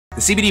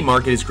The CBD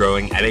market is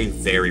growing at a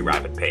very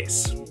rapid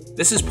pace.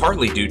 This is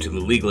partly due to the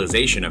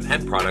legalization of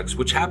hemp products,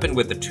 which happened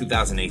with the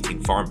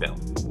 2018 Farm Bill.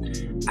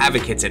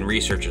 Advocates and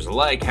researchers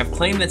alike have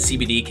claimed that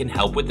CBD can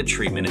help with the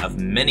treatment of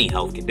many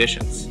health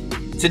conditions.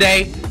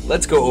 Today,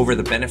 let's go over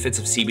the benefits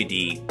of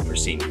CBD for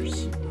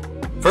seniors.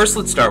 First,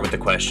 let's start with the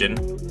question,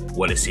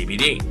 what is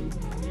CBD?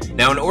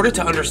 Now, in order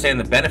to understand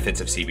the benefits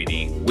of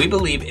CBD, we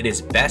believe it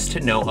is best to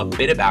know a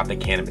bit about the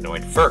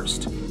cannabinoid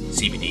first.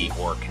 CBD,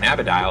 or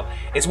cannabidiol,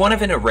 is one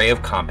of an array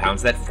of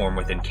compounds that form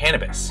within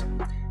cannabis.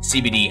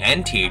 CBD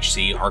and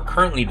THC are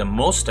currently the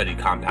most studied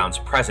compounds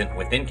present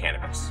within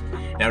cannabis.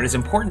 Now, it is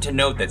important to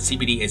note that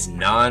CBD is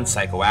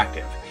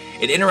non-psychoactive.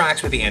 It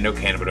interacts with the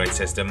endocannabinoid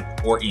system,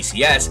 or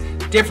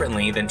ECS,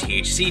 differently than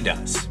THC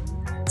does.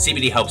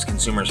 CBD helps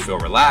consumers feel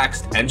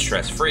relaxed and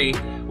stress-free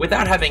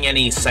without having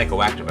any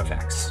psychoactive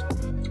effects.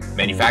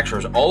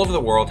 Manufacturers all over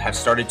the world have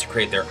started to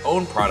create their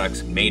own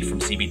products made from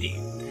CBD.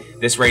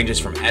 This ranges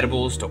from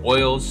edibles to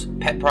oils,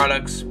 pet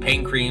products,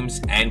 pain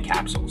creams, and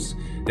capsules.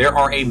 There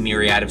are a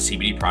myriad of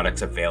CBD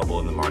products available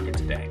in the market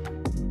today.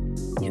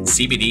 Can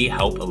CBD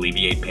help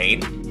alleviate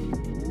pain?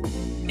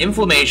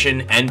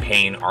 Inflammation and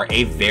pain are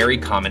a very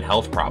common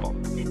health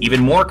problem,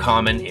 even more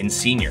common in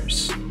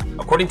seniors.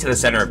 According to the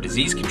Center of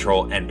Disease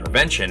Control and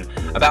Prevention,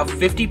 about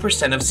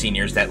 50% of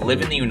seniors that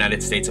live in the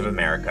United States of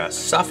America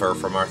suffer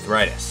from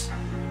arthritis.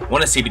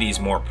 One of CBD's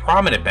more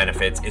prominent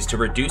benefits is to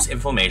reduce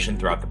inflammation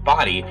throughout the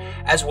body,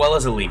 as well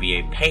as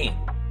alleviate pain.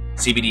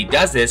 CBD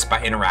does this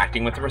by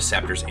interacting with the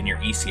receptors in your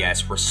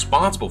ECS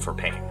responsible for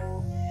pain.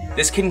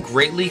 This can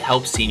greatly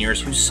help seniors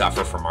who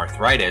suffer from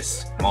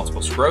arthritis,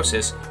 multiple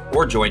sclerosis,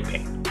 or joint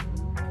pain.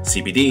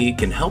 CBD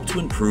can help to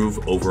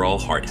improve overall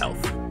heart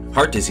health.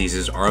 Heart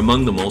diseases are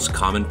among the most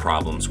common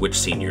problems which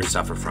seniors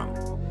suffer from.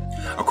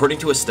 According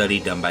to a study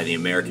done by the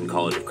American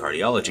College of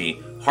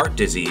Cardiology, heart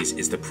disease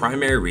is the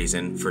primary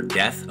reason for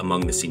death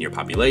among the senior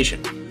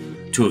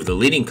population. Two of the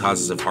leading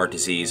causes of heart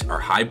disease are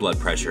high blood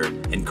pressure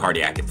and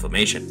cardiac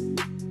inflammation.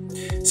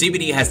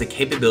 CBD has the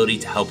capability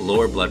to help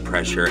lower blood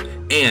pressure,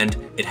 and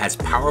it has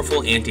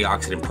powerful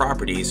antioxidant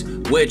properties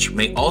which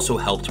may also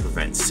help to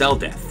prevent cell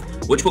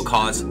death, which will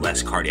cause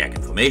less cardiac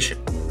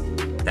inflammation.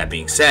 That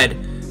being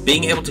said,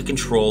 being able to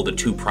control the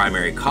two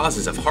primary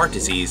causes of heart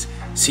disease,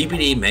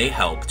 CBD may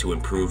help to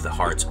improve the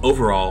heart's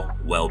overall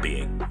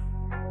well-being.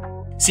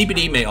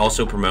 CBD may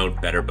also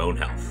promote better bone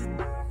health.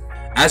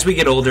 As we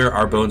get older,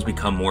 our bones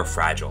become more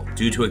fragile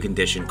due to a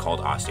condition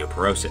called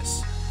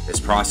osteoporosis. This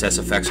process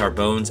affects our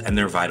bones and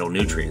their vital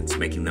nutrients,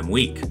 making them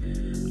weak.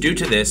 Due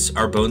to this,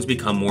 our bones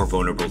become more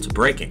vulnerable to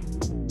breaking.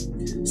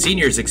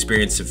 Seniors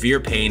experience severe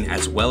pain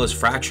as well as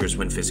fractures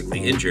when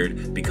physically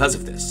injured because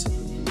of this.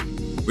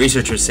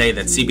 Researchers say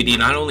that CBD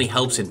not only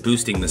helps in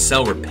boosting the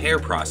cell repair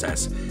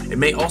process, it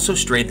may also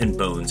strengthen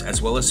bones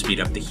as well as speed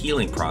up the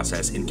healing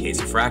process in case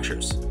of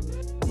fractures.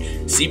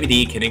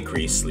 CBD can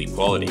increase sleep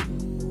quality.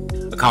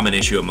 A common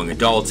issue among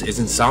adults is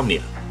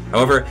insomnia.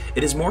 However,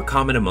 it is more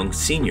common among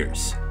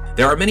seniors.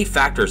 There are many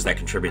factors that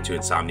contribute to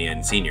insomnia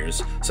in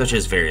seniors, such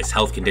as various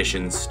health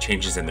conditions,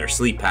 changes in their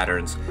sleep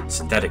patterns,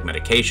 synthetic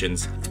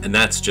medications, and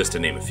that's just to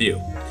name a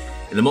few.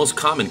 In the most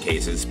common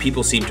cases,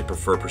 people seem to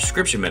prefer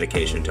prescription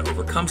medication to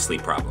overcome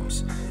sleep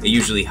problems. It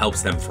usually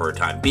helps them for a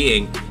time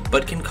being,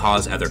 but can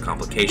cause other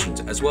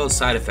complications as well as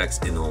side effects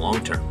in the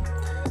long term.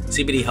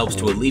 CBD helps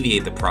to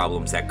alleviate the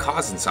problems that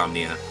cause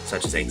insomnia,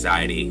 such as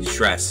anxiety,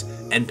 stress,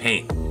 and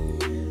pain.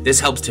 This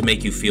helps to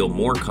make you feel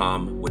more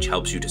calm, which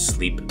helps you to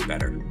sleep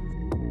better.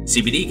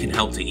 CBD can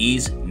help to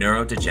ease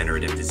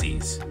neurodegenerative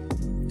disease.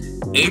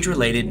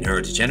 Age-related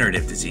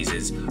neurodegenerative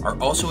diseases are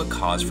also a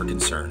cause for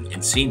concern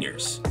in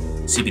seniors.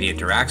 CBD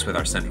interacts with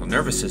our central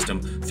nervous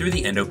system through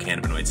the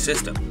endocannabinoid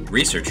system.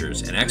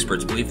 Researchers and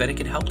experts believe that it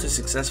can help to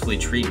successfully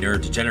treat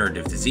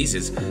neurodegenerative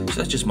diseases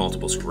such as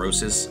multiple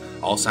sclerosis,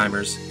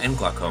 Alzheimer's, and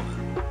glaucoma.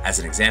 As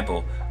an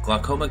example,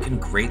 glaucoma can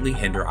greatly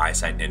hinder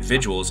eyesight in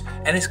individuals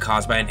and is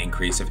caused by an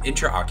increase of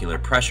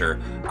intraocular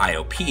pressure,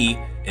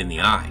 IOP, in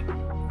the eye.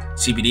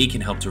 CBD can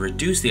help to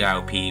reduce the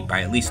IOP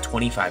by at least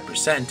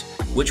 25%,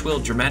 which will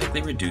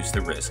dramatically reduce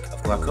the risk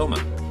of glaucoma.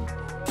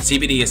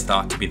 CBD is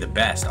thought to be the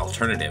best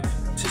alternative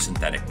to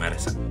synthetic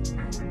medicine.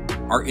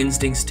 Our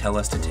instincts tell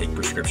us to take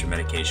prescription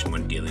medication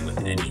when dealing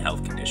with any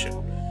health condition.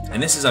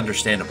 And this is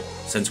understandable,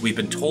 since we've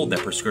been told that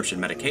prescription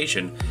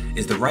medication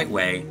is the right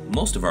way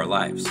most of our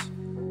lives.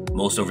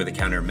 Most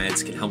over-the-counter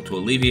meds can help to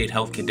alleviate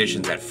health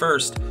conditions at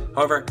first,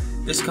 however,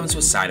 this comes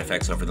with side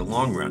effects over the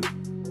long run.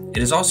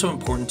 It is also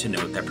important to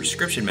note that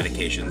prescription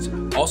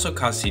medications also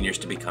cause seniors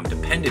to become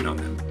dependent on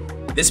them.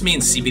 This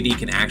means CBD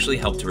can actually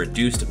help to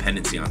reduce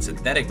dependency on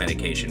synthetic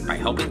medication by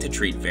helping to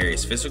treat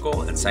various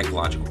physical and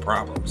psychological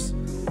problems.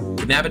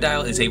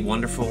 Cannabidiol is a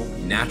wonderful,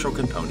 natural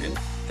component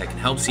that can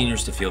help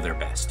seniors to feel their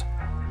best.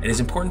 It is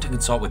important to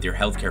consult with your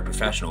healthcare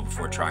professional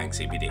before trying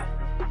CBD.